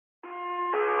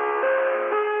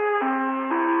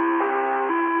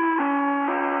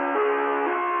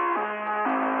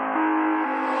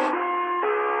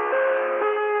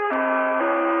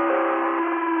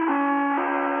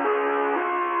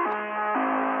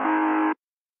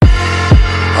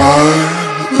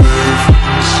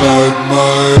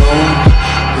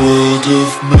world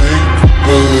of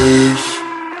make-believe.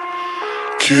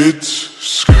 Kids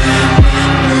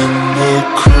screaming in the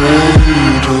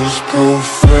cradles,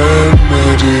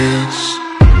 profanities.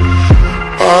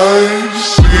 I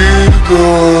see the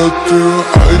world through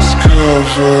ice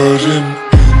covered in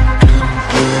ink and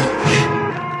bleach.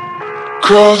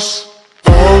 Cross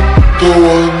out the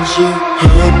ones who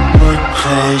heard my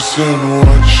cries and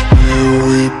watched me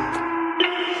weep.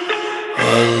 I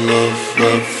love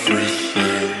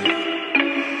everything.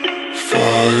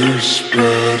 Fire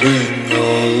spreading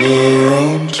all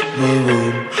around my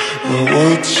room. My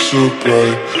world's so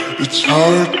bright, it's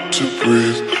hard to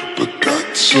breathe, but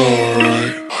that's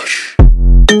alright. Hush.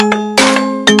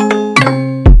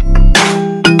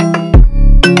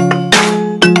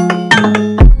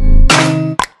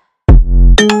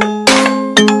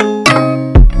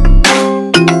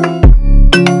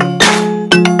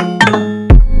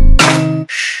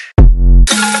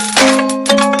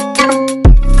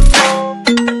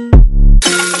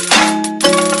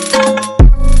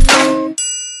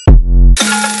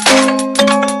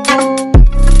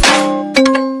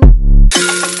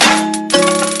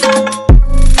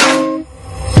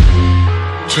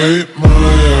 Take my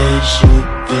eyes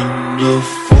open to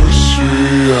force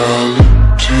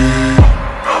reality.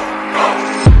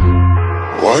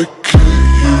 Why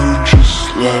can't you just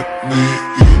let me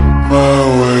eat my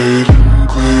weight in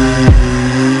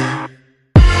glee?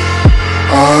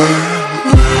 I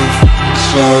live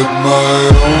inside my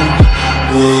own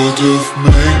world of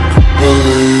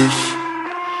make-believe.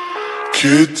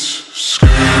 Kids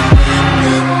screaming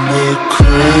in the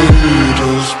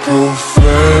cradles,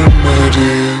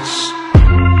 profanities.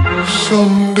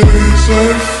 Some days I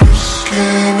feel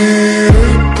skinnier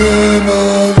than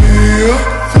all the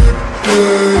other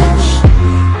days.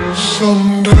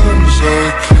 Sometimes I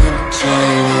can't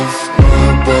tell if my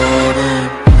body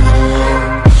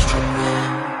belongs to me.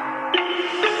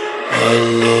 I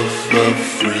love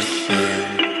everything.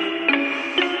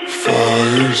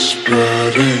 Fire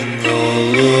spreading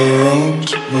all around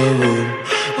my room.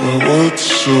 My world's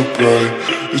so bright,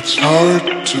 it's hard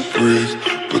to breathe,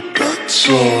 but that's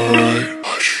alright.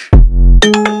 Hush.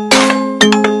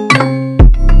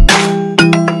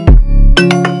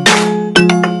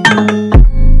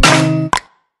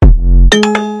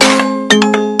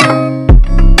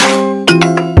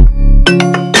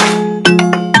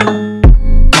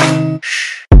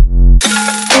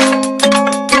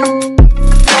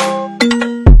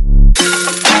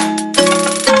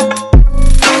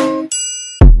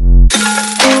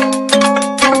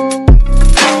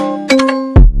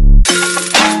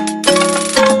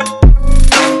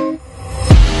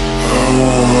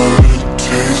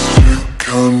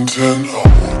 Content,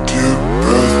 hold your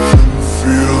breath and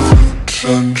feel the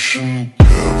tension.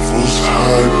 Devils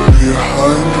hide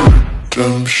behind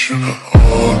redemption.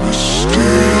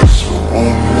 Honesty is a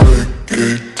one-way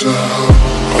gate to hell.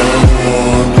 I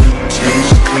wanna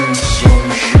taste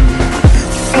consumption.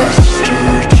 Eat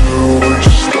faster to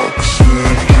waste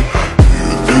oxygen.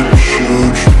 Hear the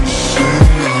children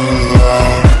sing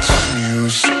aloud. It's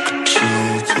music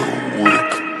till the wick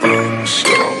burns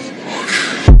out.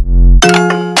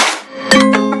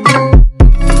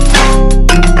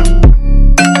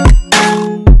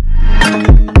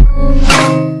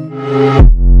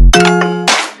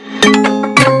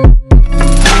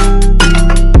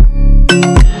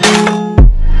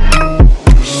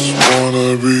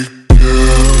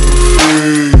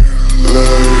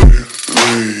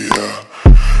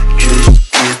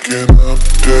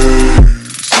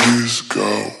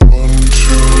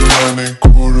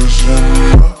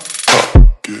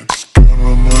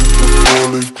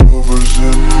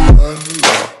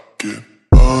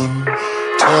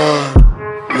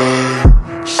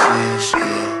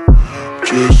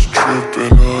 Just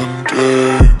tripping on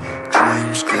day.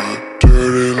 Dreams got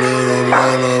dirty, little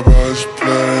lullabies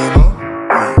playing on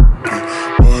repeat.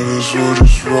 Might as well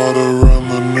just ride around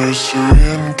the nursery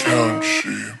and count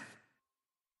sheep.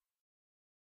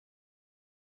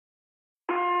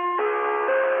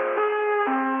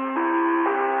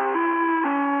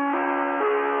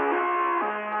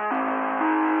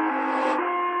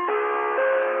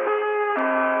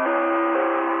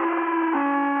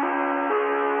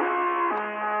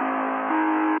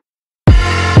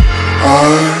 I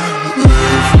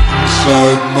live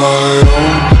inside my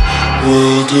own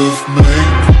world of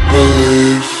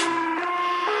make-believe.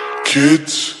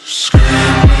 Kids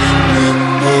screaming in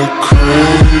the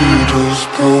cradles,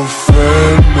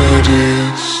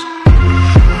 profanities.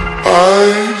 I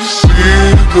see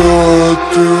the world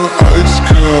through ice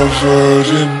covered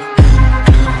in ink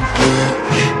and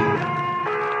bleach.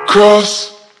 Cross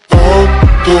out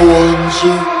the ones who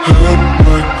heard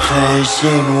my cries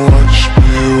and watched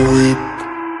me weep.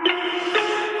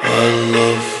 I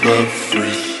love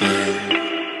everything.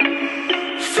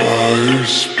 Fire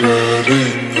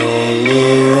spreading all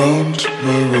around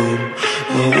my room.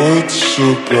 My world's so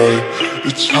bright,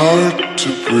 it's hard to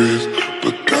breathe,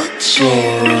 but that's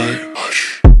alright. Hush.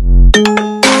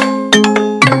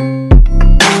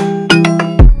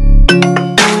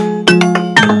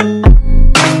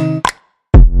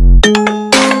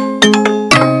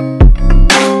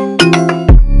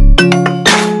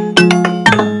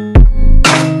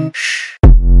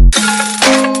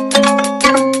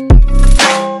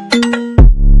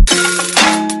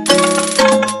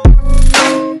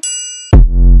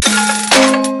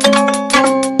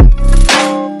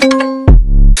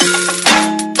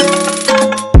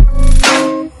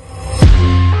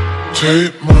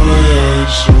 Take my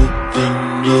eyes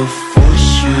open to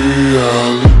force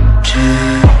reality.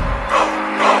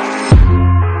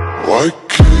 Why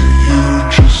can't you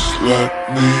just let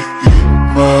me eat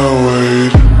my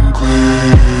weight in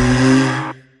glee?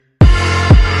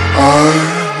 I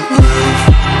live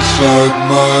inside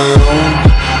my own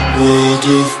world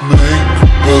of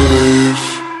make-believe.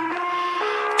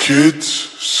 Kids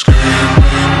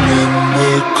screaming in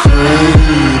the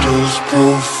cradles,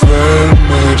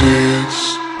 profanities.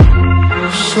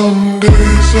 Some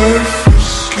days I feel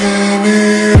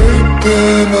skinnier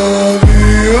than all the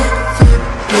other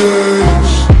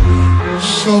days.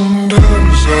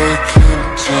 Sometimes I can't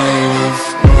tell if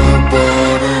my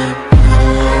body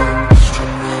belongs to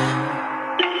me.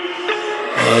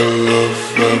 I love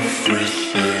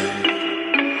everything.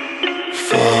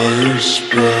 Fire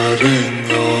spreading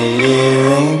all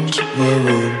around my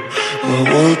room. My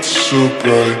world's so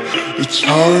bright, it's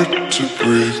hard to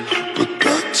breathe, but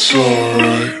that's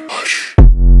alright. Hush.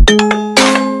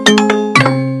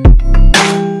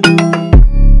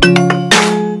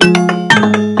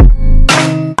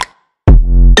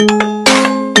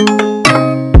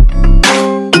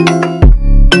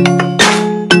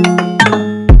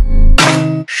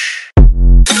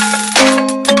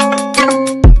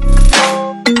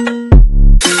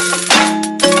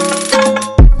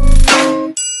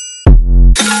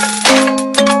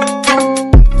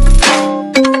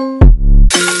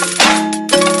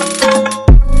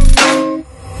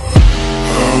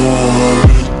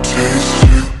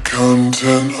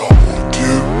 Content, hold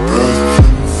your breath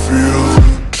and feel the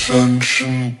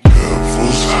tension.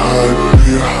 Devils hide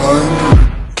behind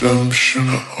redemption.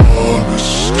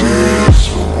 Honesty is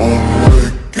a one-way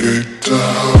gate to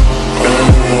hell. I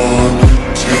wanna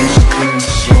taste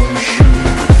consumption.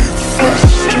 Eat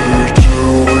faster to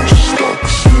waste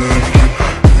oxygen.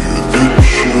 Hear the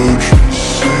children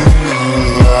sing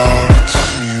aloud. It's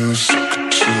music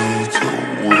till the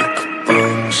wick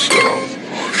burns out.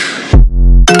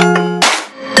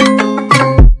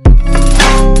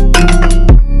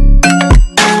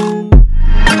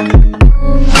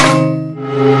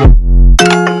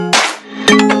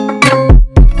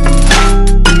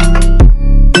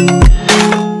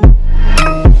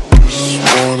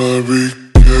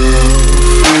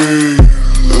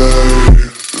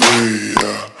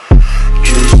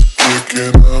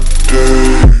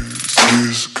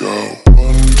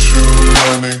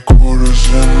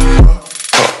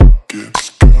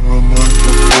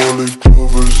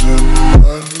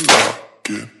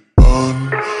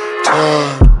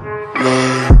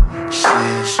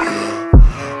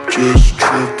 Just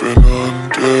tripping on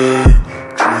day.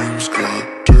 Dreams got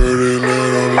dirty,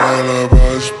 little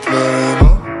lullabies playing on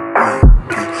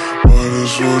repeat. Might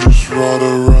as well just ride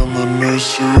around the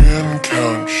nursery and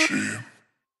count sheep.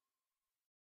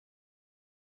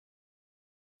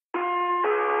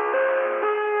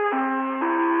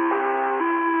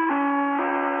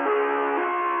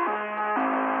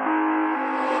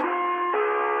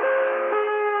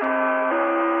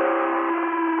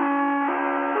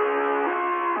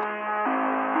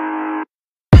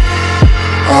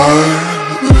 I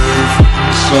live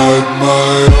inside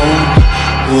my own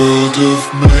world of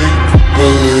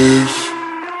make-believe.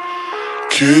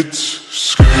 Kids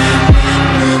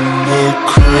screaming in the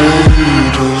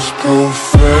cradles,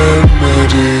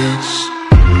 profanities.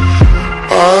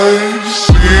 I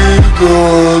see the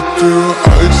world through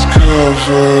ice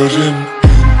covered in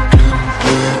ink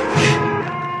and bleach.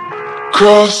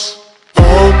 Cross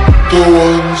out the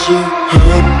ones who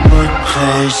heard my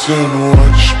cries and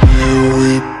watched me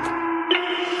weep.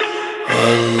 I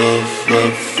love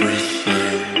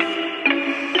everything.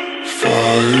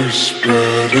 Fire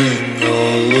spreading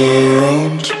all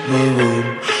around my room.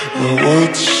 My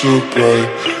world's so bright,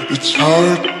 it's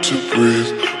hard to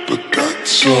breathe, but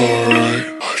that's alright.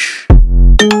 Hush.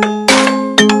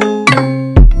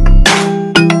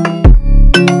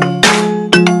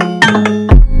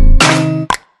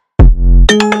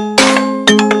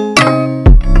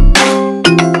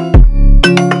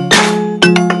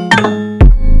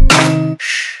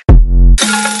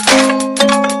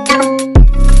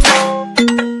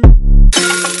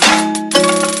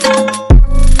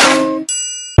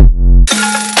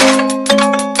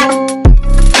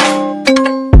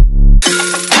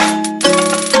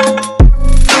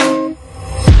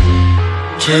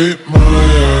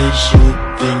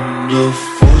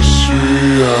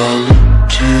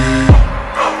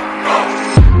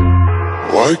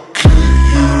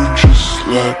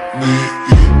 let me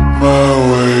eat my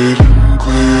weight in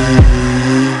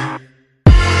glee.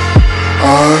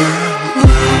 I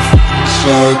live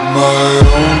inside my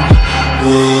own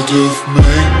world of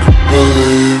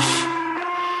make-believe.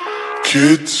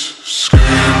 Kids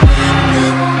screaming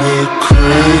in the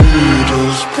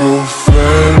cradles,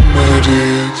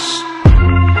 profanities.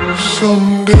 Some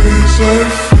days I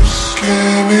feel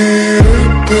skinnier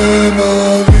than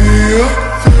all the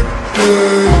other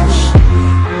days.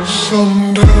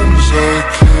 Sometimes I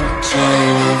can't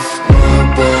tell if my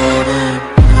body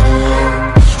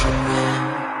belongs to me.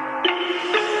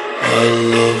 I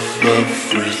love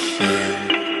everything.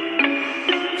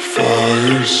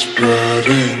 Fire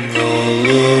spreading all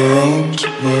around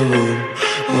my room.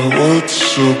 My world's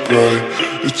so bright,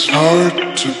 it's hard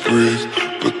to breathe,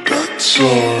 but that's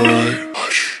alright.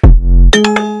 Hush.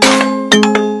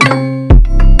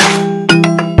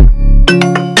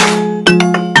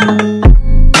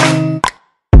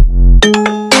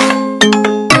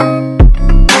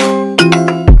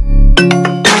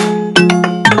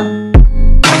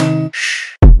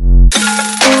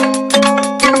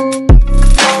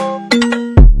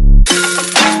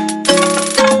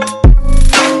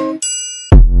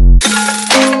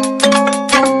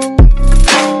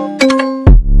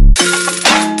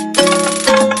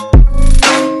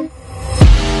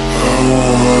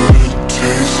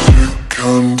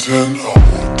 Content,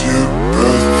 hold your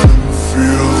breath and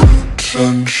feel the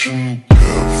tension.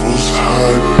 Devils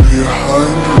hide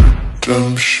behind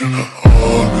redemption.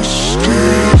 Honesty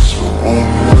is a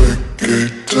one-way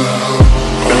gate to hell.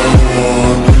 I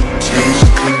wanna taste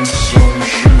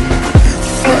consumption. Breathe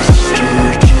faster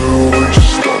to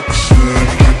waste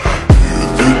oxygen. Hear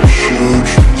the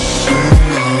children sing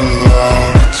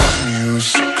aloud. It's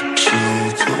music till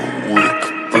the wick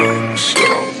burns out.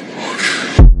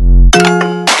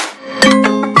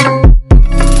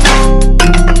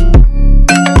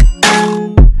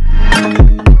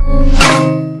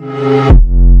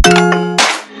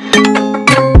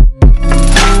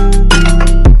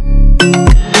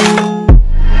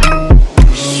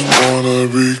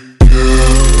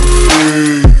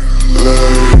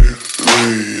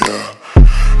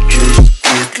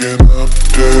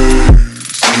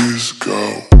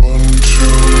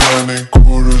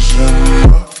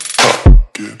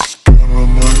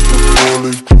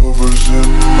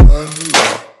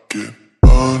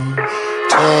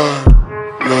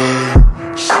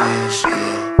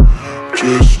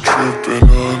 Just tripping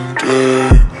on day.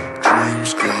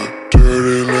 Dreams got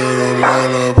dirty, little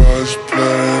lullabies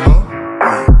playing on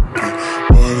repeat.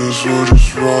 Might as well just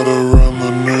ride around the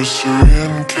nursery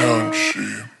and count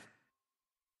sheep.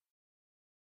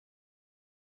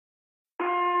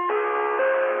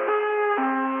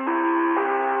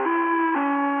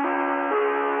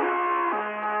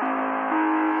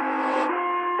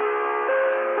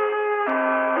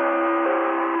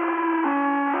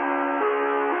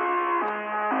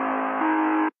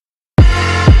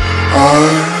 I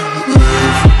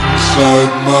live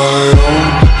inside my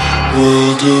own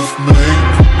world of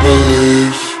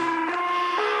make-believe.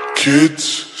 Kids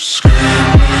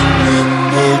screaming in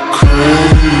the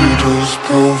cradles,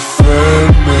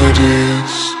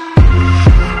 profanities.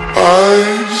 I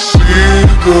see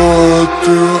the world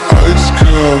through ice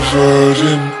covered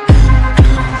in ink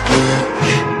and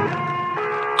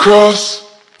bleach. Cross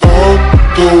out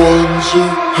the ones who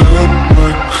heard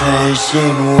my cries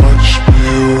and watched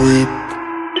me weep.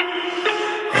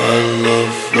 I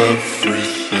love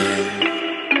everything.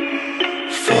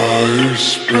 Fire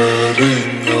spreading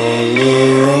all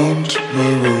around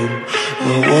my room.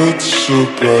 My world's so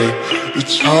bright,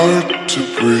 it's hard to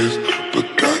breathe, but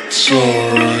that's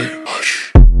alright. Hush.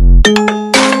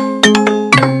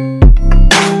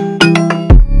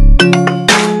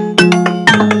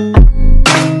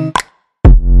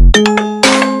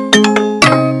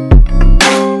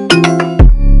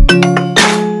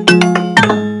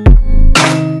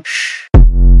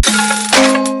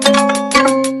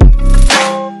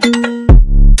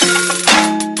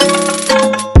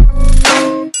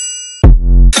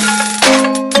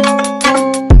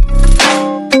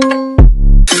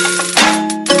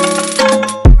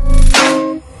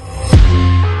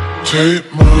 Take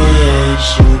my eyes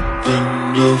open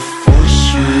to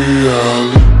force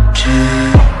reality.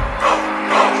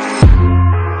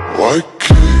 Why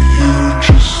can't you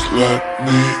just let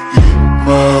me eat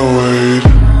my weight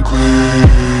in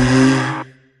glee?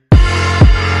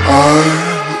 I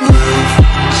live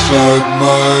inside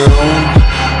my own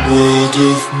world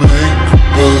of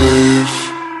make-believe.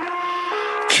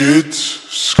 Kids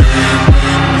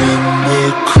screaming in the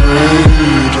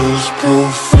cradles,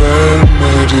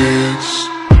 profanities.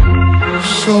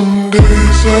 Some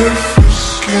days I feel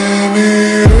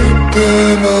skinnier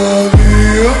than all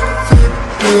the other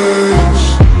days.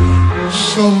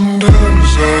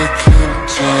 Sometimes I can't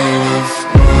tell if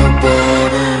my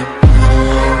body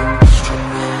belongs to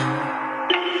me.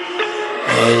 I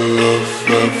love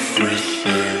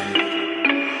everything.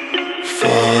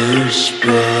 Fire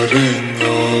spreading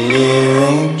all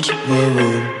around my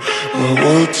room. My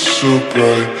world's so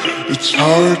bright, it's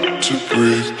hard to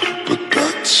breathe, but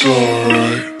that's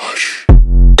alright. Hush.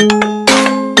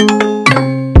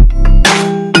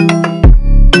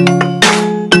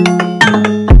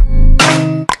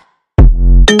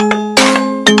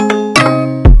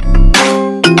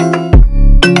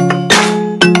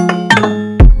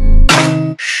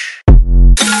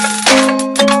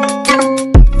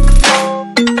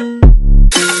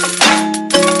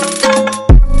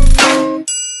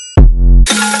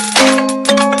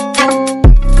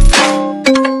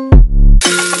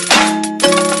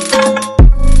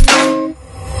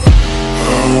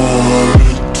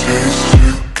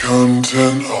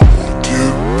 Hold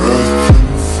your breath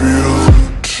and feel the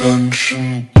tension.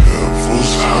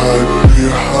 Devils hide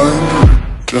behind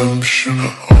redemption.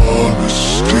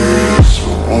 Honesty is a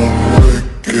one-way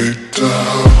gate to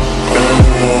hell. I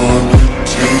wanna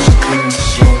taste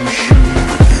consumption.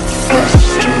 Eat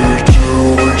faster to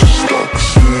waste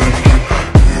oxygen.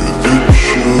 Hear the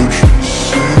children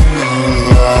sing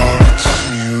aloud. It's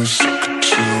music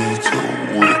till the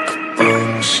wick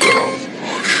burns out.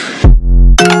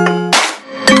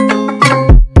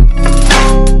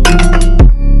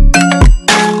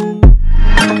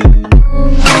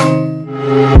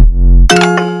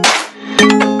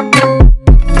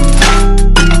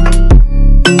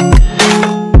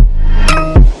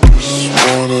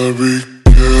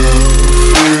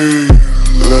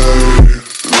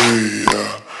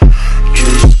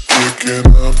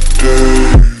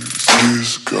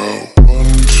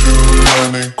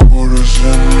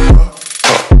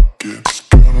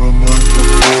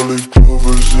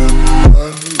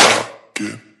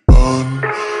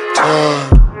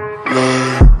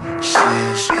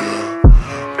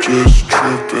 Just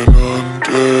tripping on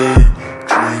day.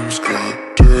 Dreams got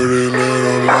dirty,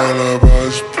 little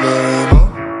lullabies playing on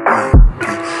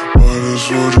repeat. Might as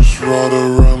well just ride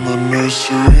around the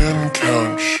nursery and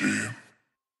count sheep.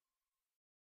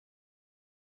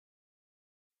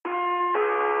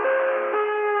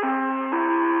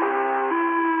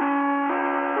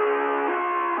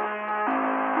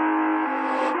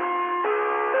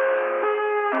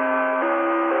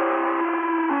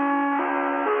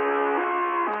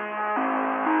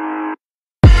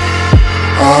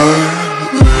 I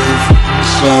live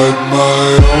inside my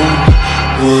own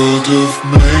world of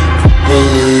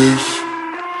make-believe.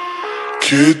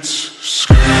 Kids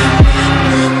screaming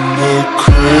in the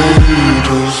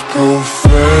cradles,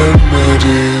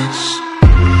 profanities.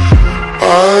 I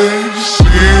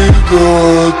see the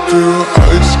world through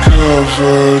ice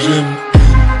covered in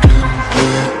ink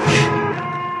and bleach.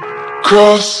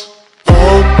 Cross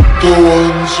out the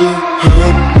ones who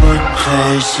heard my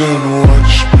cries and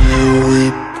watched me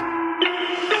weep.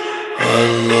 I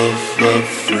love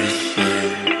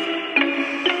everything.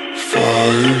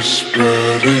 Fire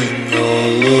spreading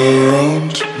all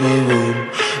around my room.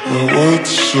 My world's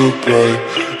so bright,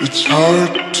 it's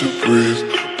hard to breathe,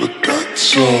 but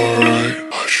that's alright.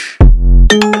 Hush.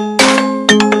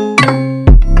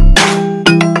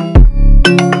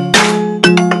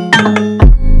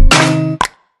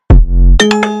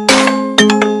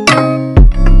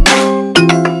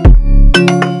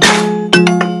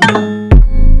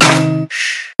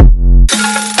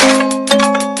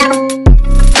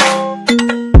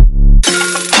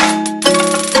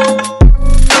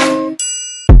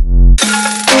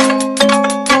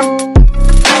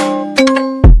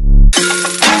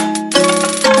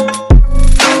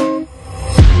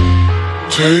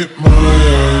 Take my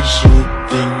eyes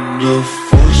open to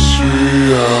force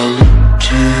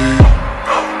reality.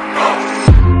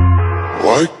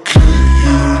 Why can't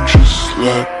you just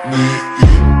let me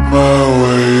eat my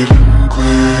weight in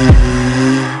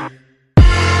glee?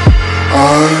 I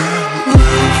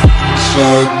live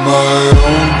inside my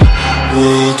own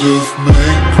world of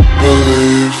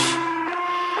make-believe.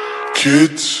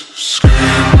 Kids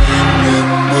screaming in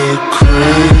the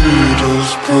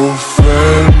cradles,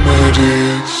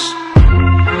 profanities.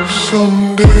 Some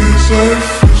days I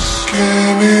feel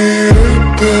skinnier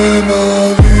than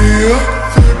all the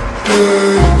other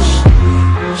days.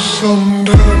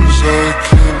 Sometimes I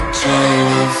can't tell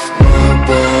if my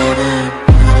body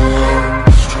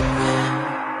belongs to me.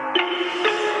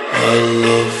 I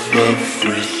love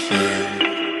everything.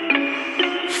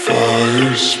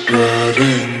 Fire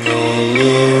spreading all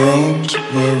around.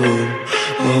 my room.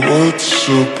 My world's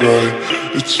so bright,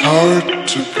 it's hard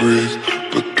to breathe,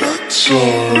 but that's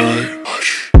alright.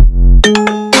 Hush.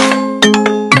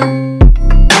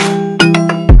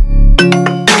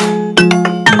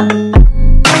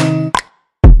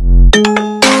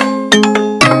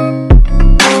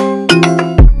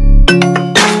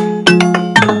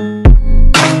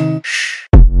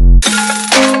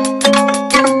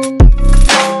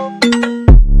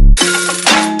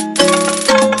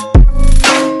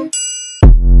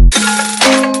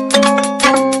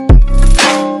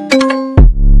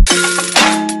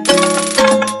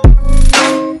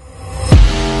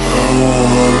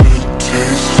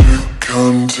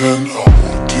 Content,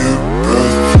 hold your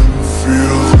breath and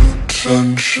feel the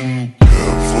tension.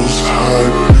 Devils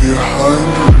hide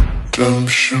behind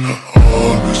redemption.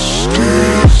 Honesty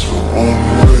is a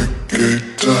one-way gate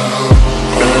to hell.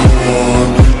 I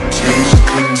wanna taste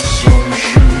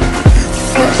consumption. Breathe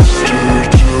faster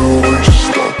to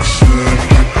waste oxygen.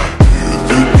 Hear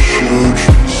the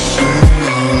children sing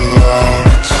aloud.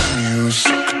 It's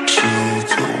music till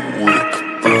the wick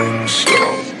burns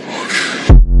out.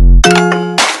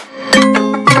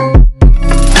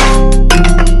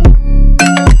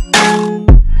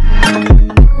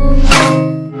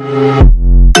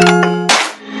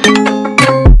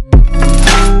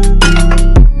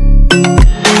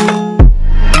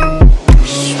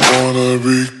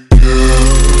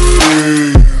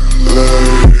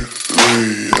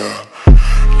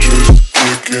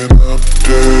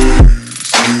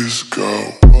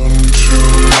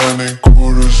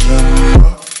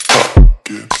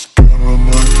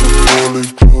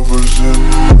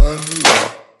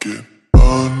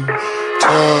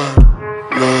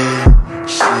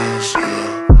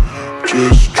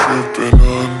 Just tripping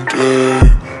on day.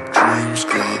 Dreams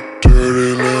got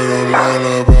dirty, little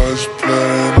lullabies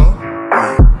playing on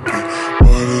repeat.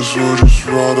 Might as well just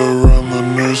ride around the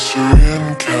nursery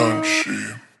and count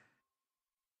sheep.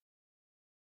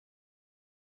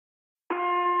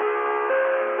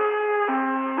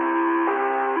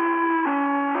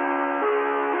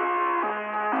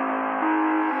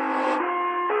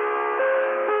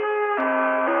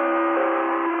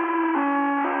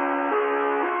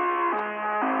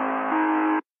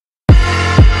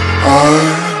 I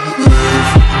live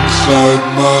inside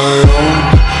my own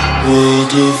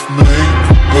world of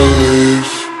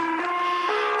make-believe.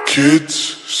 Kids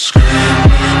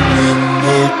screaming in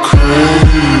the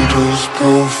cradles,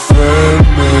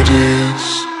 profanities.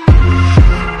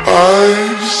 I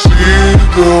see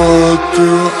the world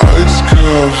through ice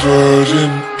covered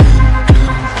in ink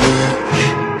and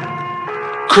bleach.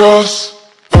 Cross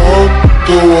out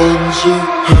the ones who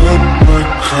heard my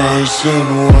cries and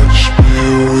watched me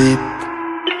weep.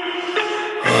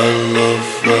 I love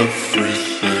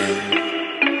everything.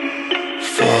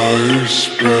 Fire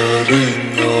spreading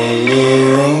all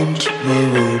around my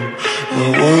room. My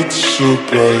world's so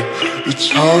bright, it's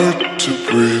hard to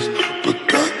breathe, but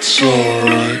that's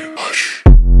alright. Hush.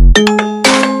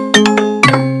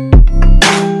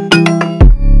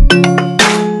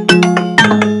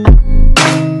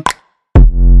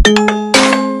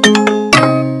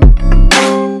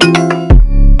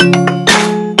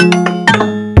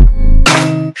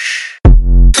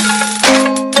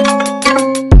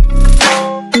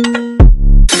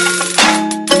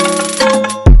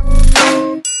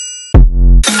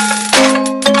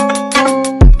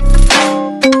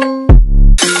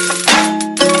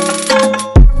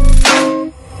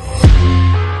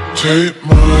 Take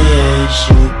my eyes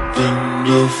open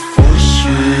to force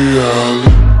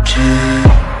reality.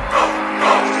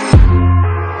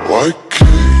 Why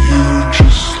can't you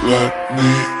just let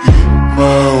me eat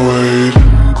my weight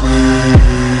in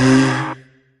glee?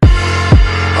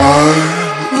 I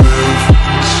live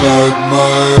inside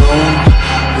my own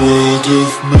world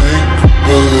of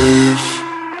make-believe.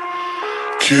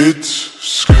 Kids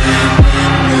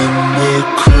screaming in the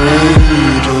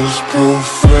cradles,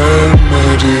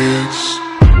 profanities.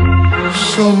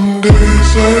 Some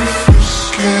days I feel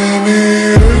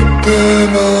skinnier than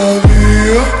all the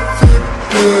other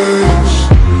days.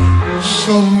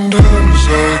 Sometimes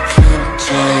I can't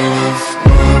tell if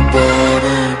my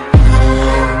body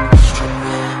belongs to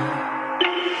me.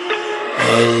 I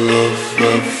love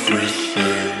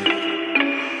everything.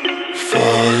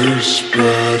 Fire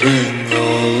spreading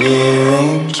all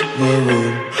around my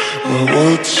room. My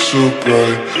world's so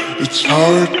bright, it's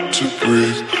hard to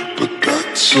breathe, but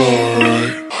that's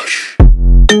alright. Hush.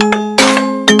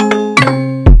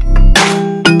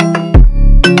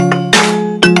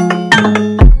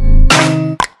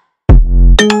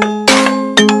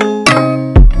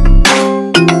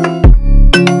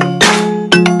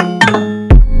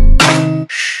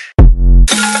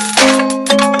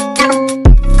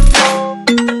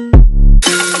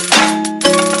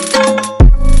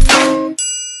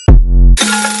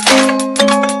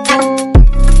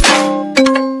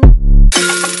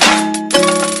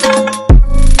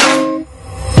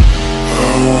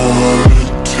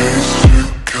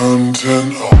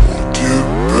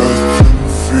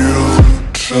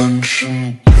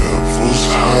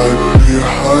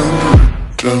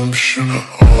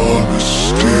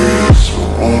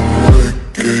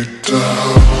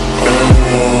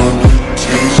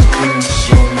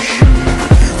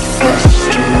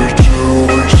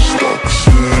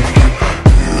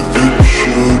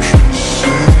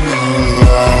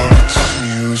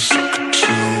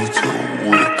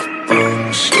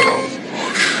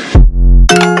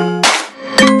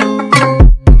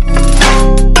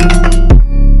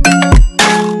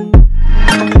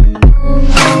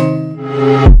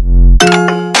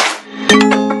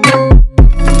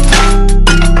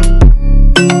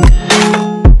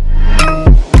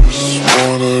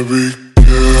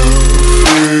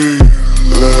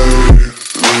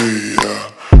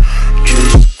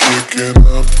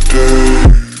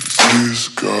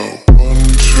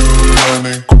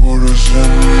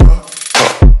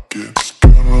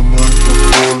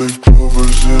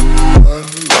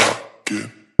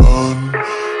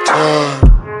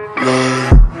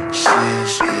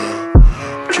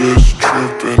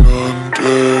 tripping on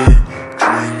day.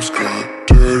 Dreams got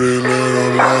dirty,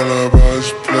 little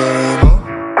lullabies playing on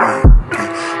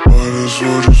repeat. Might as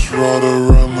well just ride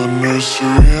around the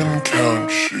nursery and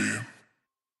count sheep.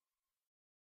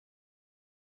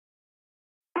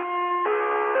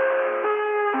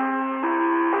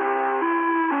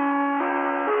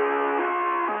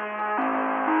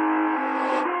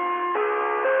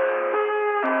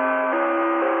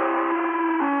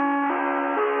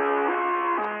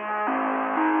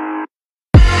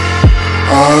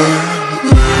 I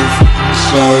live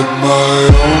inside my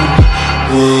own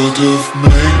world of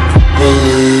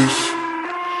make-believe.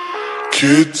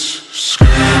 Kids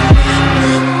screaming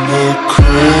in the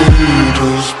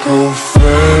cradles,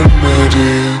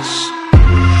 profanities.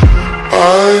 I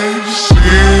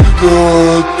see the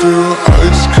world through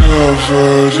ice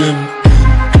covered in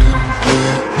ink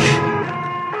and bleach.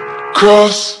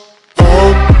 Cross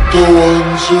out the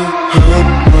ones who heard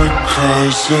my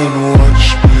cries and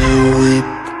watched me weep.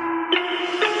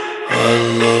 I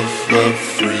love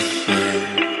everything.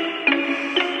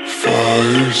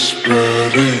 Fire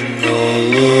spreading all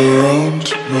around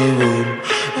my room.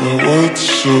 My world's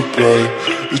so bright,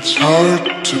 it's hard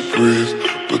to breathe,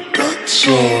 but that's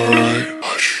alright.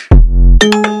 Hush.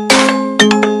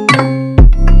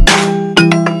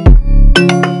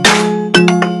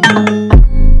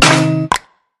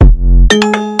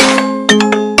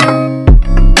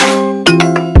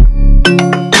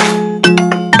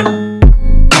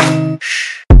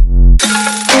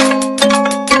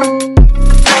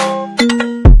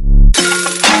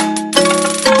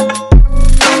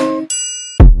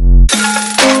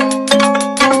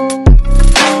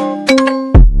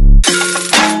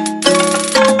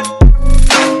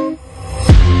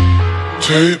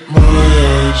 Take my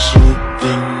eyes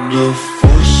open to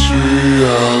force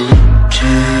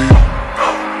reality.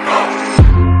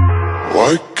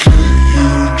 Why can't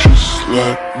you just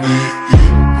let me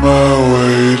eat my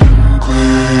weight in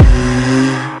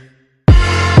glee?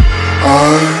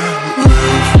 I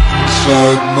live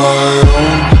inside my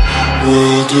own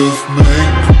world of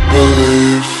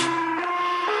make-believe.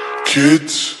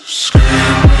 Kids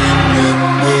screaming in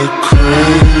the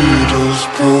cradles,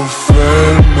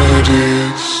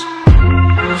 profanities.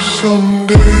 Some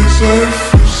days I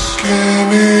feel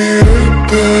skinnier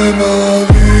than all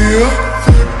the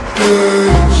other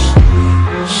days.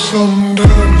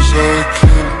 Sometimes I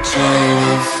can't tell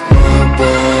if my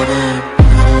body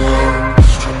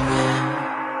belongs to me.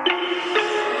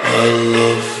 I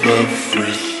love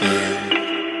everything.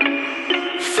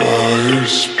 Fire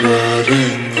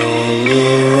spreading all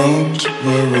around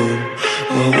my room.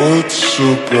 My world's so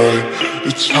bright,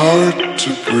 it's hard to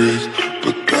breathe,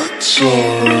 but that's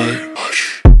alright. Hush.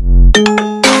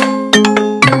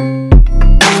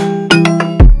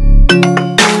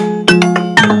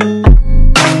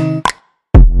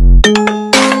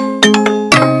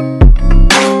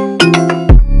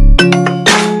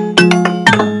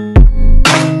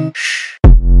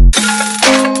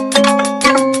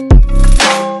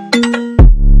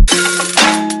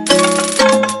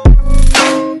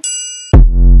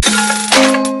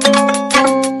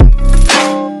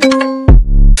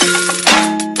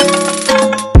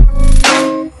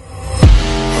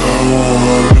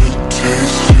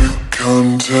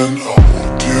 Content,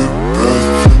 hold your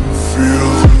breath and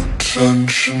feel the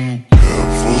tension.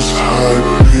 Devils hide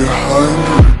behind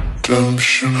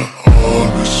redemption.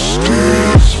 Honesty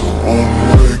is a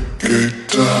one-way gate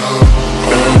to hell.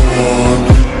 I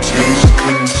wanna taste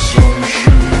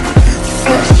consumption. Breathe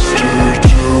faster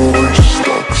to waste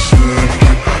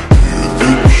oxygen. Hear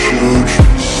the children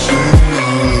sing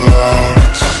aloud.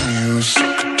 It's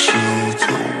music till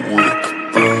the wick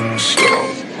burns out.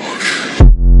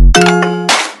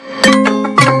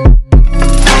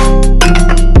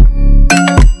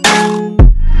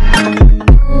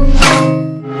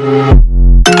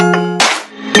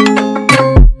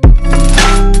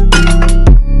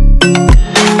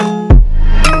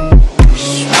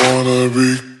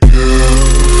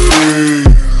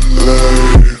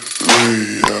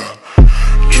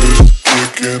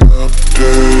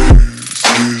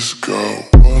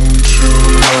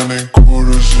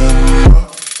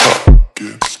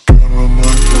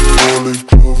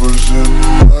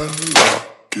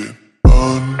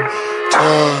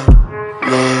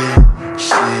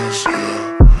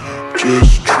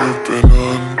 Just tripping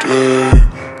on day.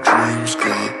 Dreams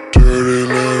got dirty,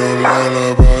 little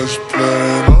lullabies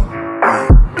playing on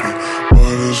repeat.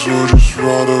 Might as well just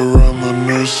ride around the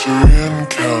nursery and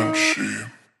count sheep.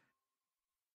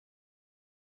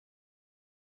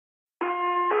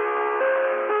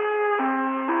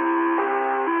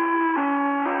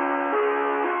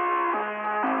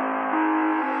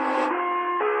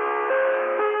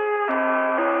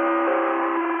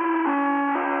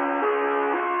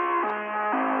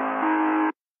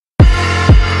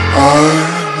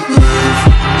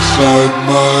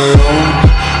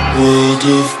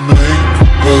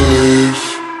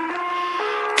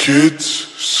 Kids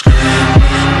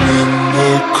screaming in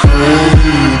the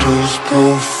cradles,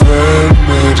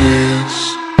 profanities.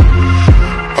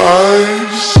 I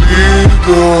see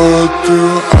the world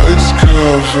through ice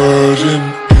covered in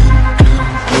ink and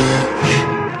bleach.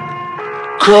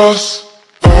 Cross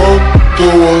out the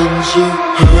ones who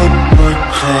heard my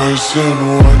cries and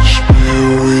watched me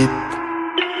weep.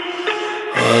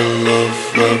 I love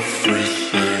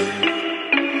everything.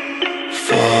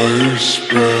 Fire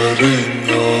spreading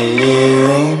all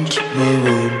around my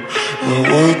room. My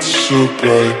world's so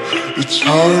bright, it's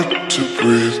hard to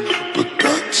breathe, but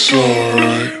that's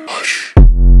alright. Hush.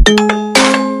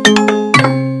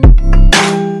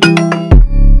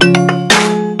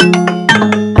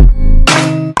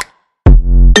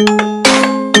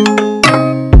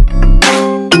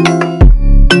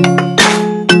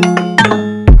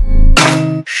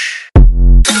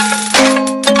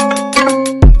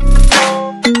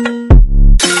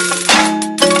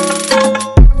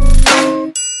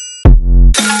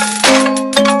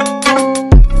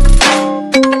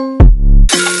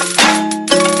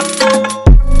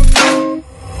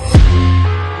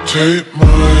 Take my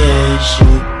eyes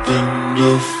open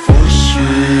to force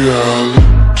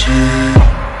reality.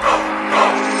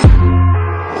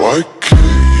 Why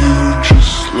can't you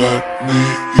just let me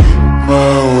eat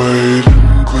my weight in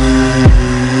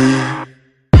glee?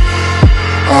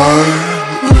 I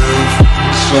live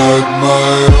inside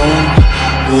my own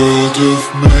world of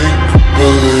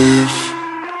make-believe.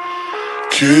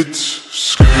 Kids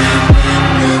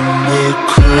screaming in the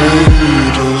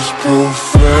cradles,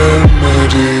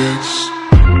 profanities.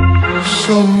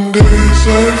 Some days I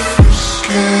feel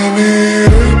skinnier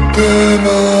than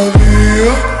all the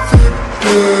other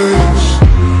days.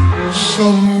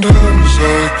 Sometimes I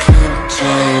can't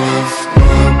tell if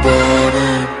my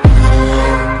body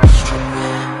belongs to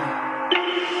me.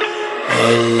 I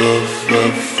love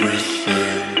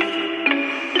everything.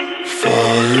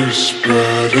 Fire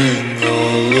spreading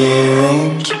all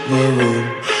around my room.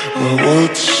 My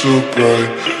world's so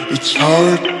bright, it's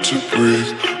hard to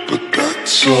breathe, but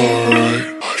that's alright.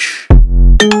 Hush.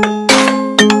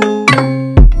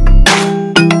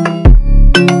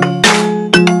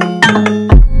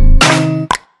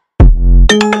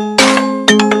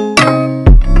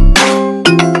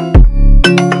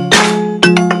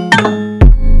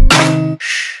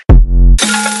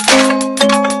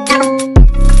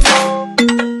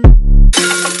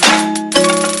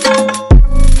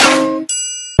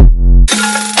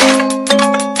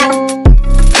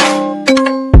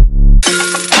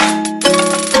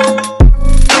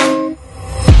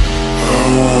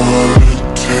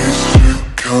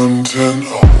 Content,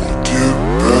 hold your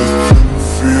breath and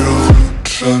feel the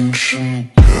tension.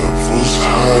 Devils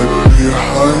hide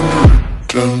behind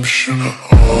redemption.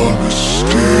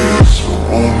 Honesty is a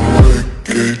one-way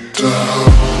gate to hell.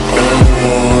 I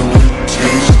wanna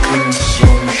taste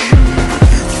consumption.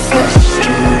 Eat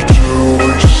faster to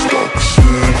waste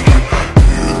oxygen.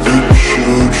 Hear the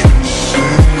children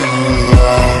sing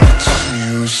aloud. It's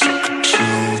music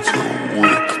till the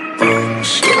wick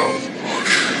burns out.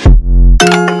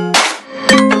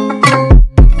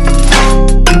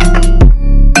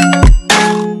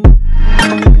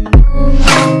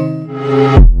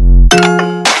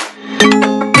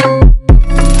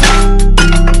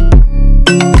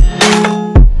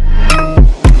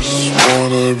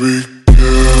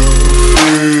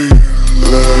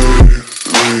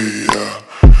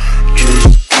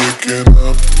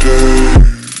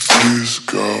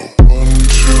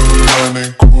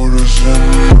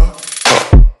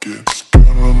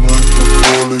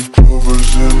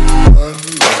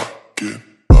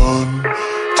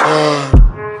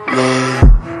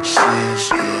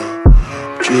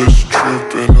 Just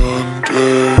tripping on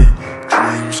day.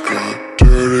 Dreams got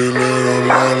dirty, little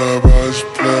lullabies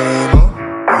playing on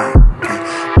repeat.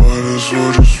 Might as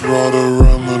well just ride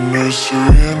around the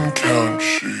nursery and count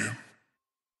sheep.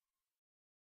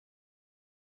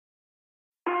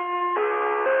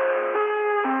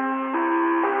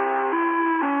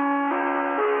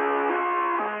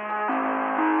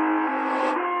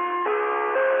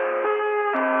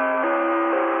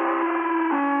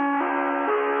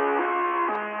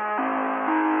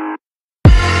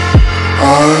 I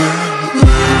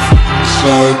live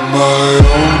inside my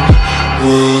own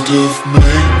world of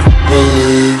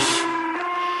make-believe.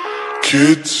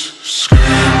 Kids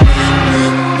screaming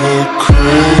in the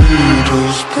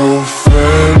cradles,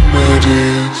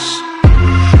 profanities.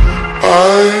 I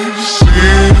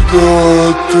see the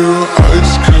world through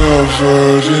ice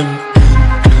covered in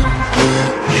ink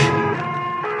and bleach.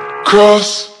 Cross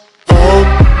out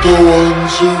the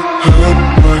ones who heard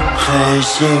my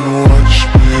cries and watched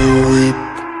me weep.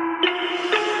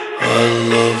 I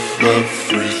love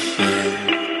everything.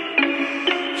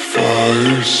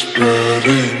 Fire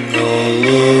spreading all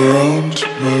around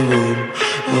my room.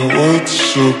 My world's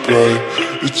so bright,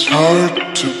 it's hard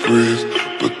to breathe,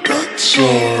 but that's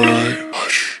alright.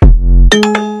 Hush.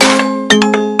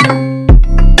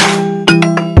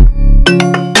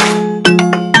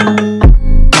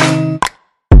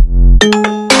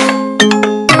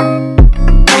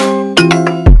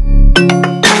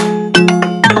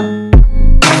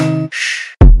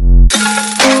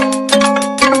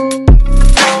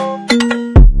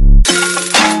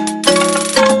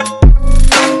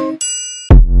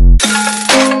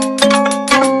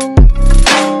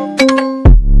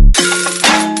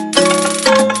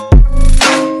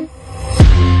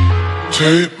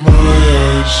 Take my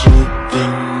eyes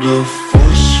open to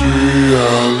force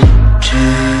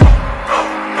reality.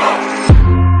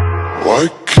 Why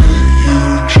can't you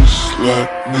just let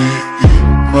me eat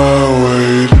my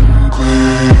weight in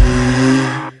glee?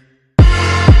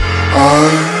 I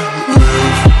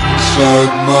live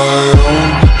inside my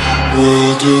own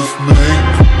world of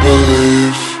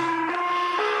make-believe.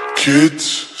 Kids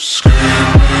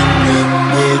screaming in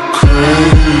the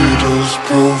cradles,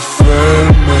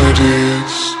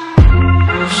 profanities.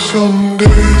 Some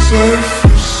days I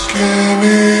feel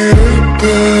skinnier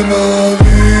than all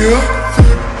the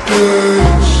other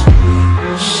days.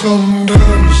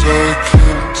 Sometimes I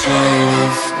can't tell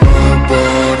if my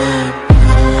body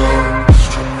belongs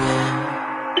to me.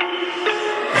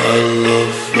 I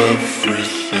love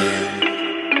everything.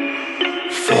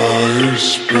 Fire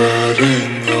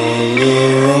spreading all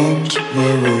around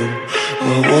my room.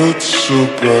 My world's so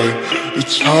bright,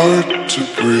 it's hard to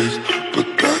breathe, but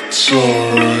that's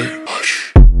alright. Hush.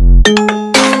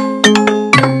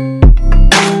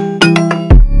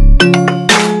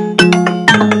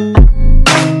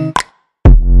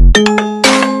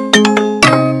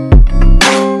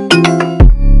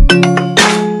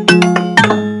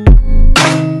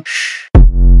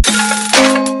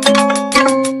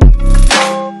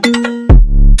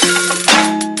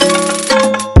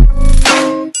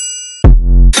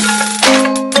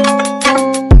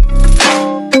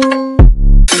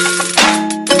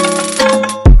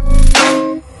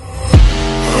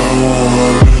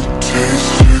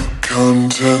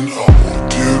 Content,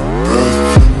 hold your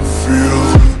breath and feel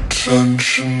the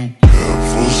tension.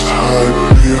 Devils hide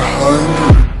behind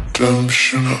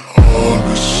redemption.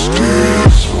 Honesty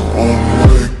is a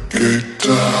one-way gate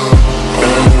to hell. I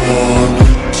wanna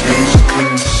taste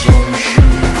consumption.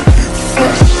 Eat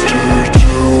faster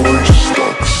to waste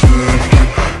oxygen.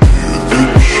 Hear the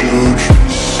children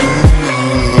sing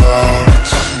aloud.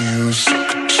 It's music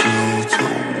till the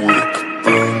wick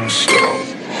burns out.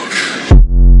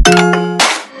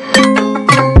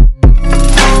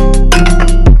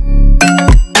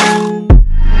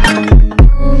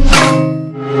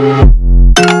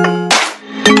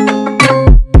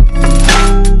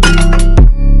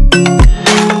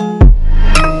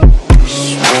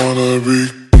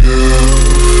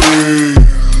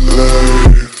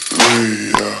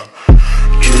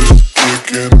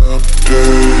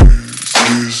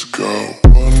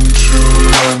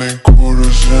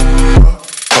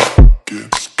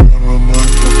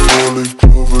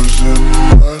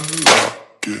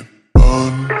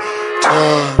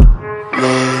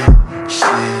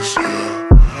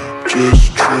 Just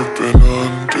tripping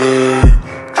on day.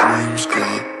 Dreams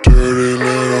got dirty,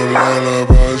 little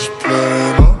lullabies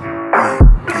playing on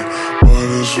repeat.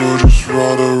 Might as well just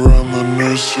ride around the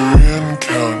nursery and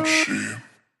count sheep.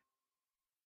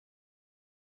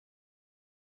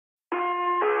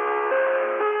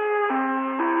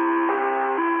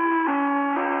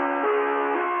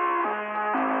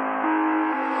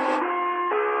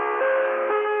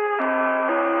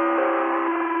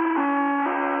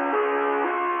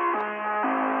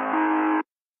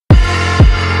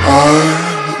 I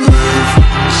live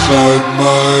inside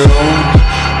my own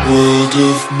world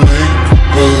of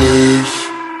make-believe.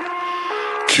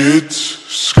 Kids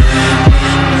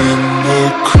screaming in the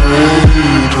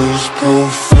cradles,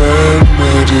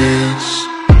 profanities.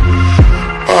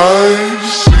 I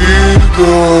see the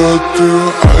world through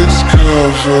eyes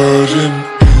covered in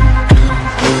ink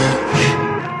and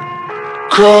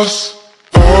bleach. Cross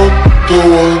out the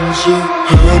ones who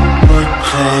heard my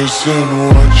cries and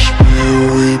watched me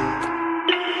weep.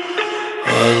 I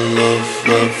love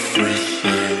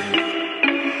everything.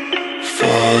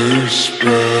 Fire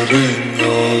spreading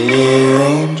all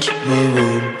around my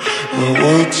room. My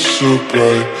world's so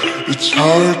bright, it's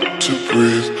hard to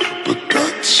breathe, but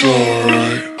that's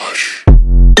alright. Hush.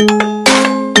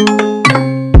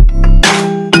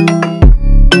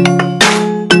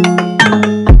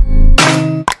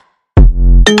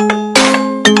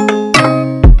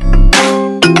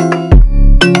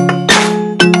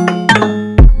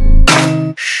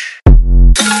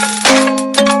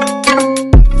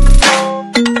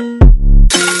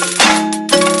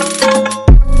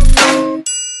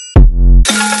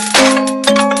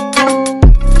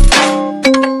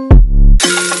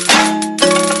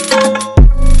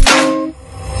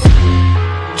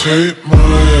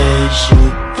 eyes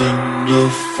open to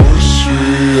force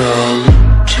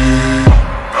reality.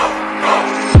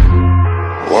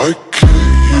 Why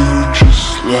can't you just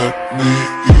let me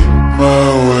eat my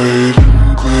weight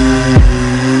in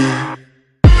glee?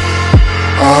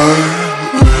 I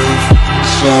live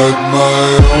inside my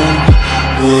own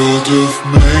world of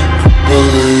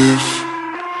make-believe.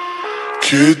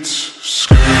 Kids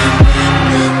screaming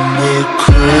in their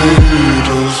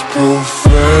cradles,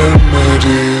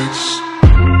 profanities.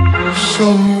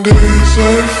 Some days I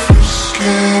feel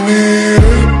skinnier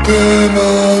than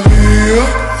all the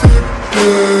other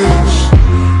days.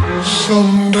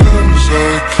 Sometimes I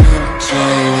can't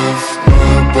tell if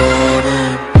my body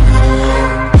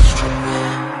belongs to me.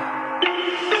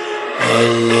 I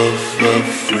love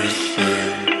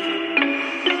everything.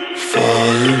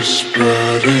 Fire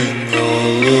spreading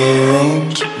all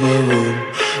around my room.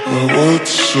 My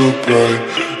world's so bright,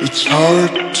 it's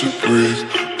hard to breathe,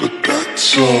 but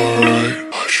that's alright.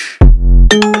 Hush.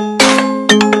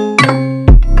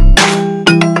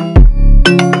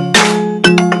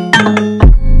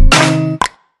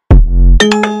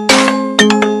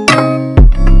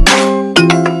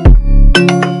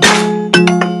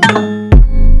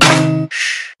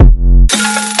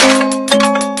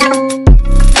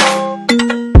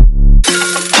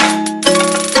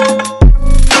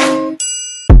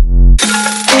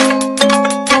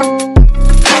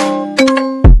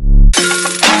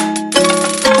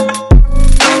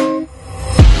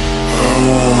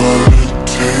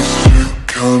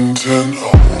 Content,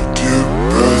 hold your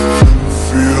breath and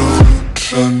feel the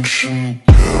tension.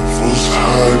 Devils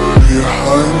hide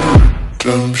behind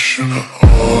redemption.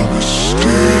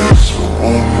 Honesty is a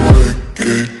one-way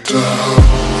gate to hell.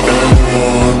 I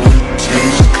wanna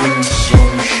taste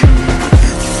consumption.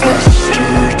 Eat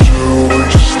faster to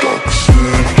waste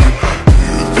oxygen.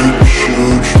 Hear the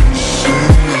children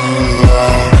sing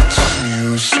aloud. It's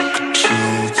music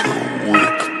till the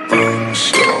wick burns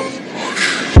out.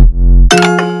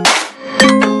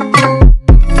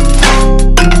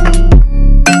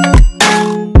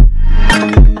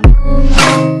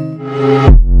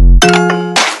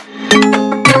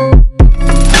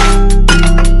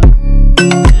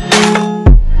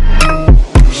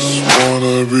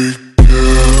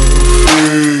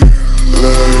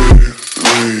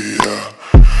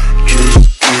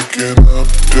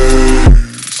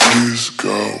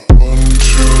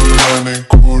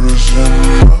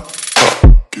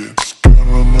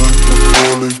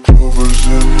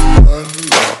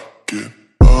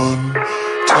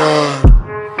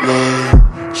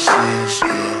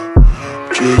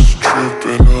 Just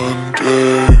tripping on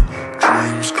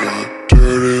daydreams. Got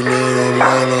dirty little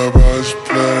lullabies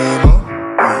playing on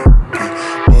repeat.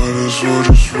 Might as well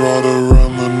just ride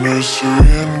around the nursery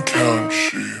and count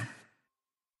sheep.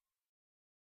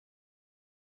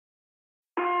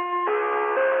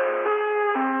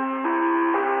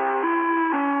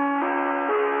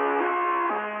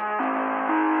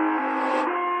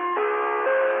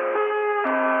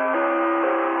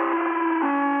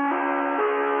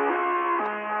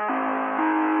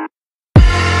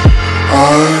 I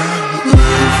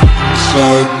live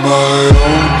inside my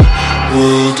own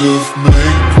world of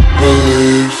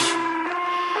make-believe.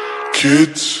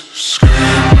 Kids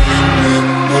screaming in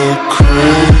their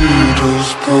cradles,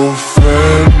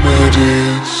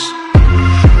 profanities.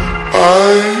 I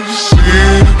see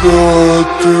the world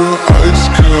through ice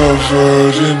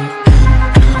covered in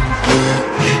ink and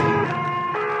bleach.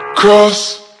 Cross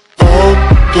out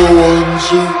the ones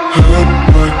who heard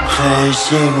my cries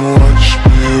and watched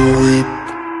me weep.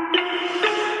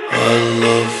 I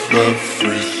love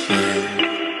everything.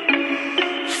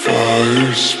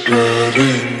 Fire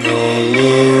spreading all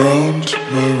around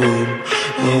my room.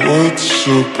 My world's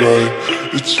so bright,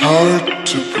 it's hard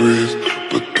to breathe,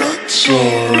 but that's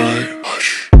alright.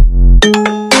 Hush.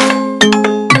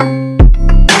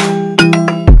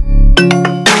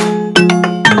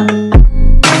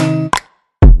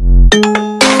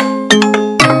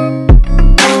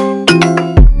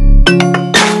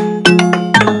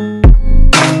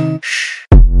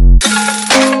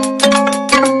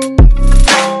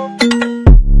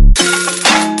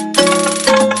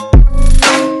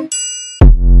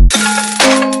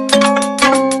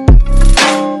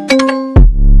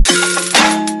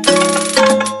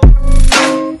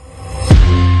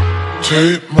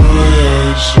 Take my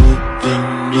eyes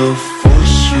open to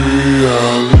force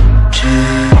reality.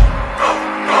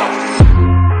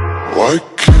 Why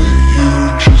can't you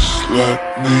just let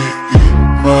me eat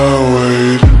my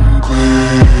weight in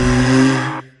glee?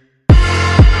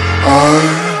 I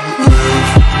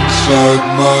live inside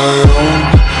my own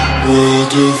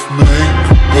world of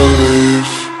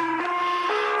make-believe.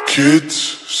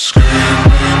 Kids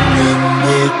screaming in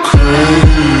the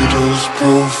cradles,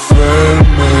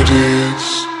 profanities.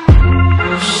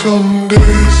 Some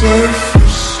days I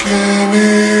feel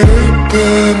skinnier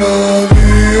than all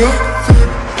the other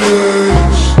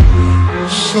days.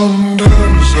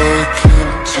 Sometimes I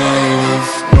can't tell if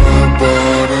my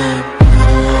body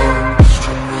belongs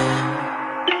to me.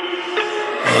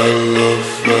 I love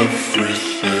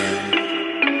everything.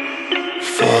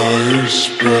 Fire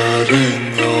spreading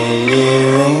all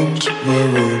around my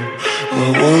room. My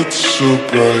world's so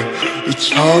bright, it's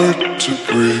hard to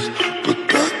breathe, but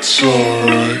that's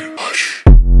alright. Hush.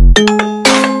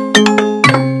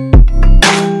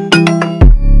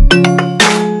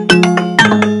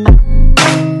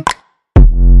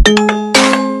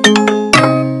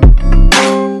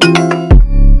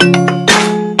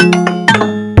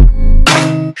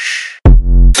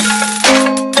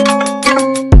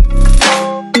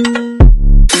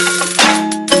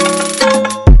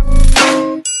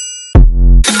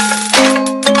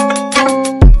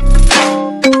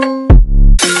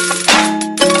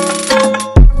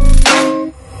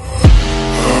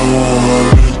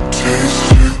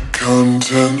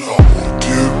 Hold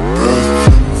your breath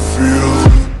and feel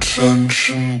the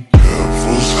tension.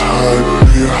 Devils hide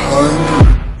behind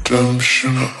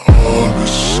redemption.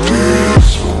 Honesty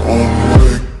is a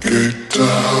one-way gate to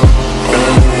hell. I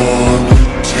wanna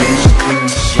taste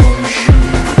consumption.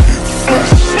 Eat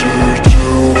faster to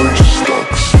waste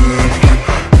oxygen.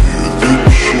 Hear the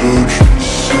children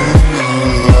sing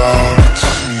aloud. It's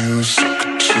music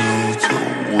till the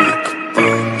wick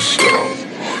burns out.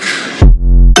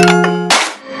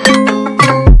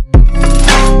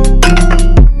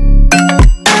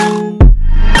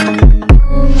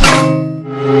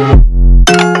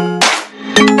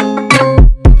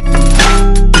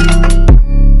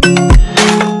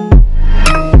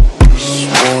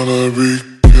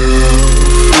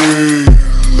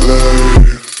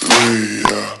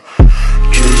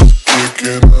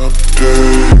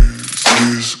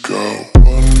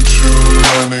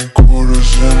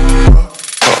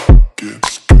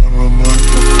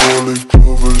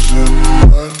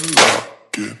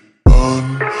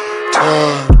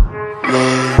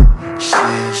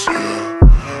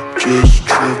 Just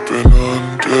tripping on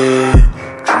day.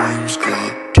 Dreams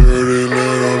got dirty,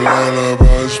 little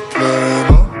lullabies playing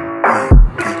on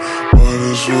repeat. Might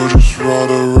as well just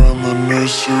ride around the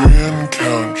nursery and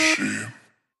count sheep.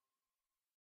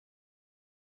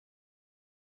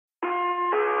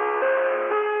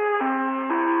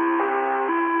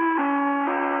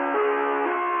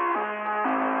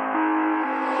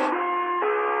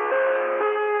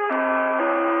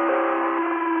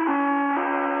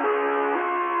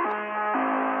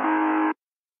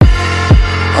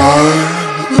 I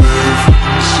live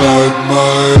inside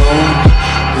my own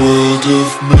world of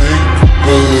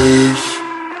make-believe.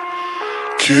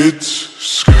 Kids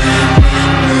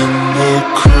screaming in the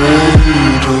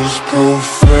cradles,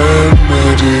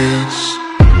 profanities.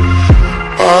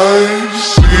 I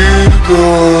see the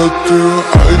world through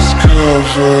eyes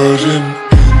covered in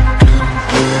ink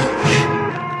and bleach.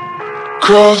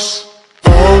 Cross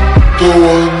out the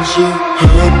ones who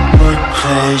heard my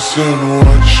cries and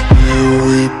watched me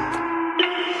weep.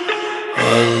 I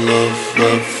love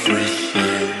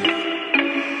everything.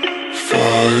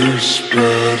 Fire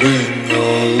spreading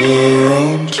all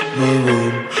around my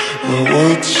room. My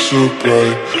world's so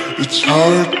bright, it's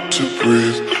hard to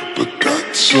breathe, but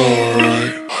that's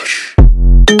alright. Hush.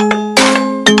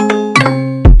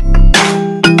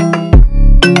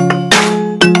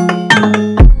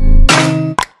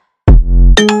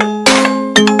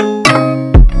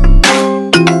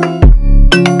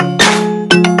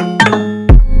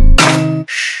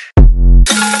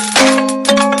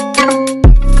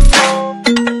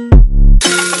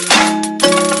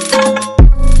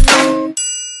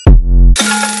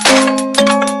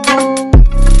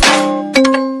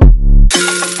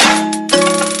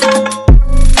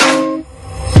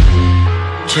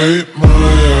 Take my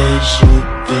eyes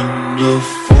open to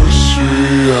force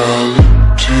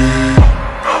reality.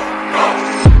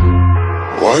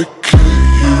 Why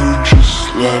can't you just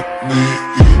let me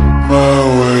eat my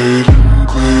weight in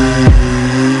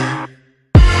glee?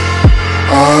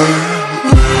 I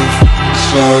live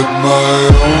inside my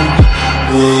own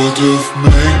world of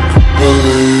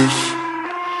make-believe.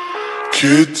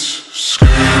 Kids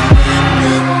screaming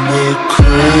in the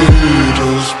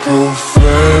cradles,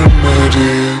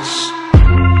 profanities.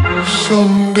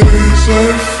 Some days I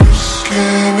feel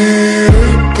skinnier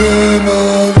than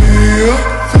all the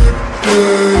other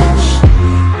days.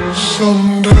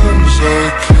 Sometimes I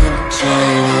can't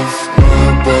tell if my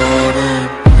body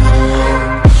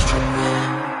belongs to me.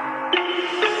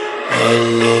 I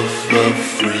love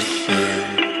everything.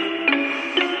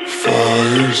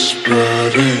 Fire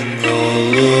spreading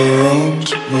all around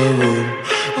my room.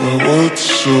 My world's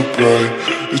so bright,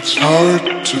 it's hard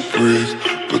to breathe,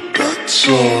 but that's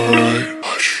alright.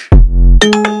 Hush.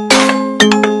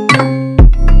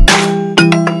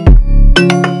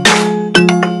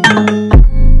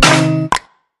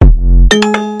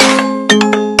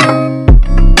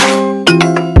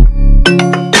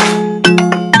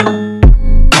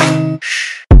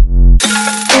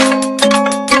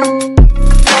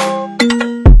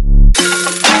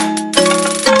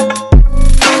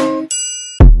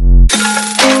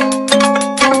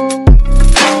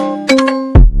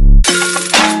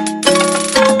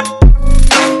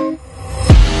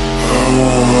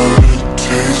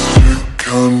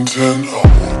 Content,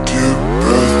 hold your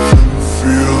breath and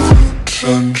feel the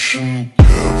tension.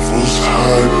 Devils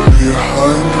hide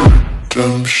behind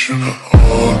redemption.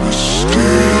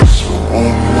 Honesty is a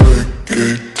one-way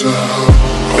gate to hell.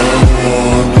 I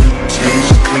wanna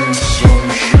taste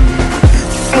consumption.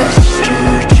 Eat faster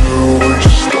to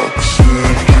waste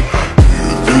oxygen.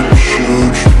 Hear the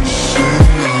children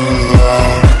sing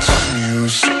aloud. It's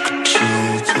music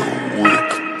till the wick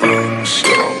burns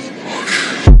out.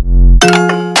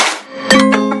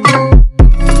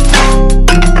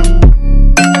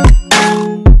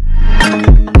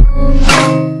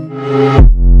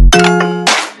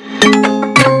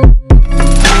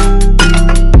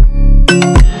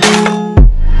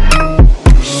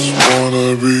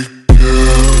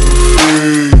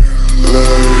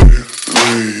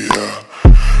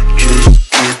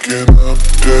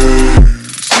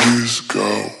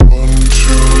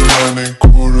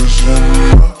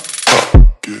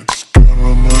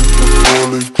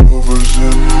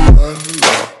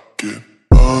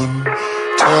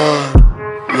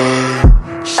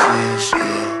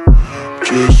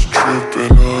 Just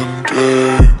tripping on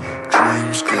day.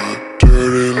 Dreams got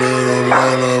dirty, little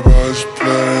lullabies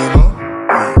playing on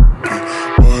repeat.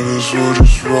 Might as well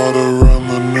just ride around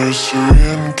the nursery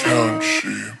and count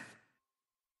sheep.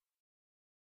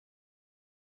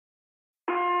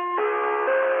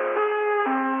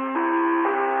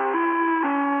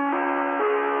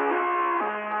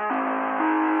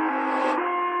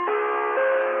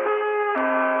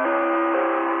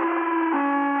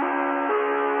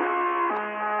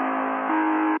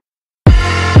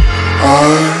 I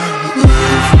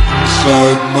live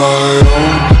inside my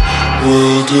own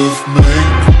world of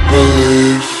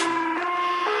make-believe.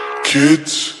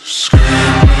 Kids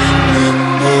screaming in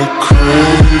the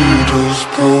cradles,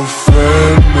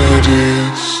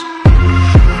 profanities.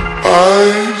 I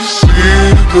see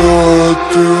the world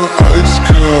through eyes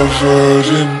covered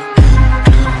in ink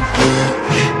and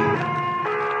bleach.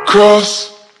 Cross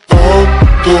out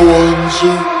the ones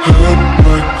who heard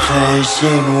my cries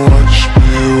and watched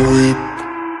me weep.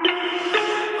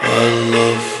 I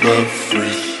love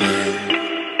everything.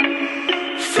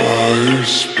 Fire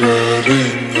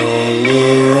spreading all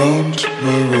around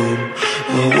my room.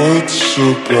 My world's so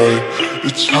bright,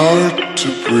 it's hard to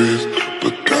breathe,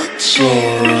 but that's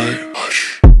alright. Hush.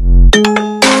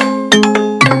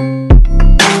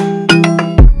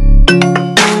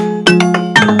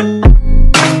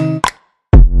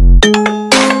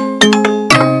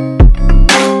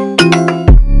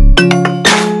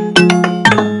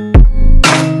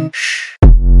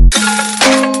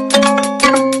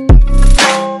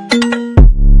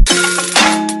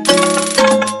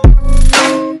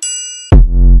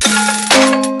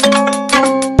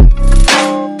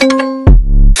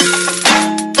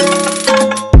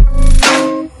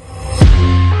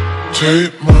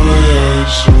 Take my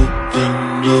eyes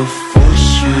open to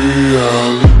force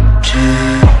reality.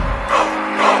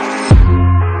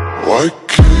 Why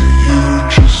can't you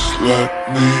just let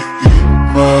me eat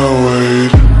my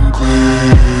weight in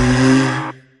glee?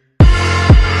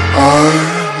 I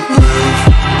live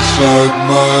inside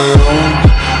my own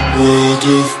world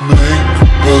of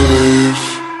make-believe.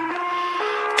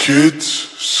 Kids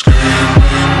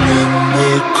screaming in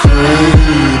the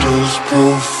cradles,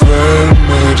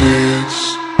 profanities.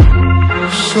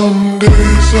 Some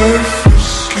days I feel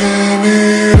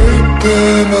skinnier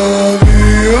than all the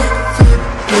other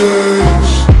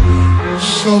days.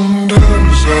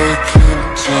 Sometimes I can't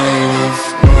tell if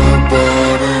my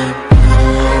body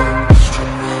belongs to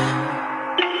me.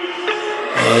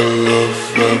 I love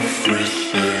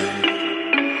everything.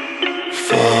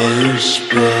 Fire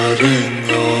spreading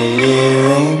all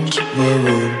around my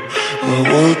room. My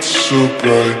world's so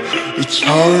bright, it's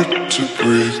hard to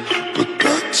breathe, but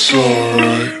that's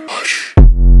alright. Hush.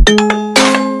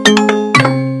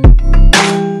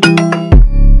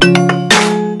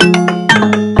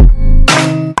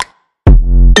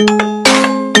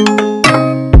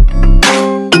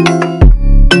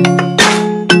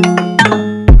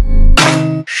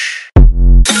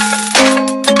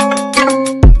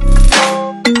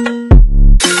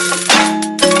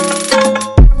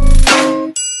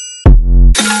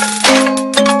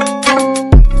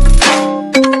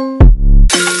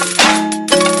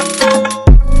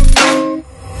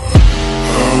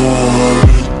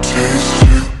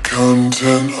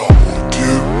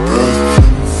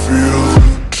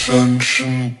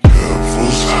 assumption.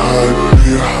 Devils hide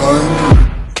behind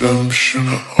redemption.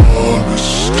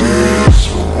 Honesty is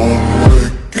a one-way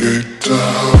gate to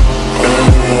hell. I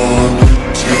wanna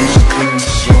taste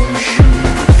consumption.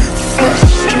 Eat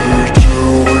faster to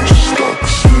waste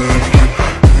oxygen.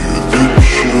 Hear the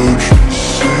children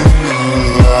sing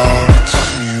aloud. It's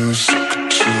music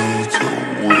till the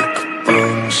wick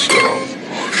burns out.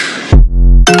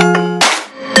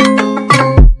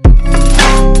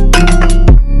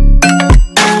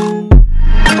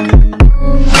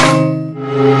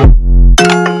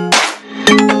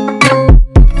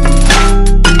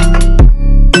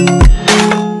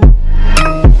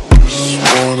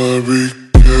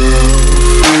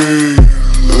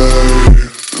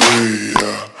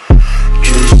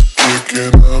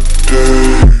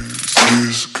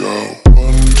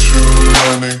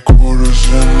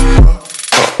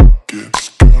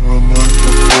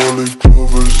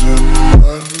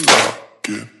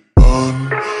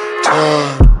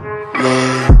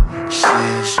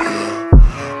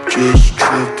 Just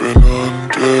tripping on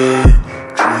day.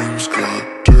 Dreams got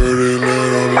dirty,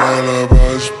 little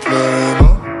lullabies playing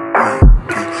on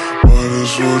repeat. Might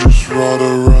as well just ride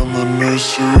around the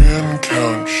nursery and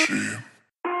count sheep.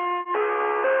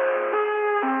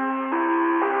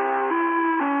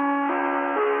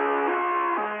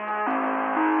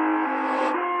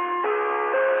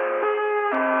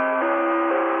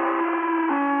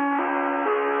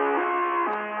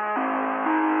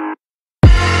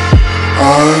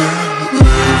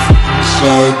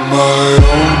 Inside my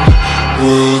own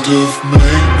world of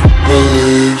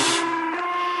make-believe.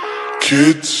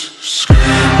 Kids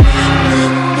screaming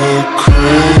in the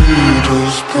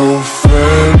cradles,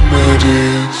 profanities.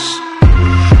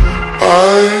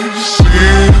 I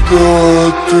see the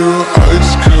world through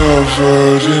ice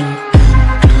covered in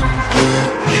ink and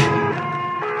bleach.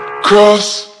 Cross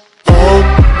out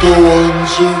the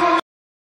ones who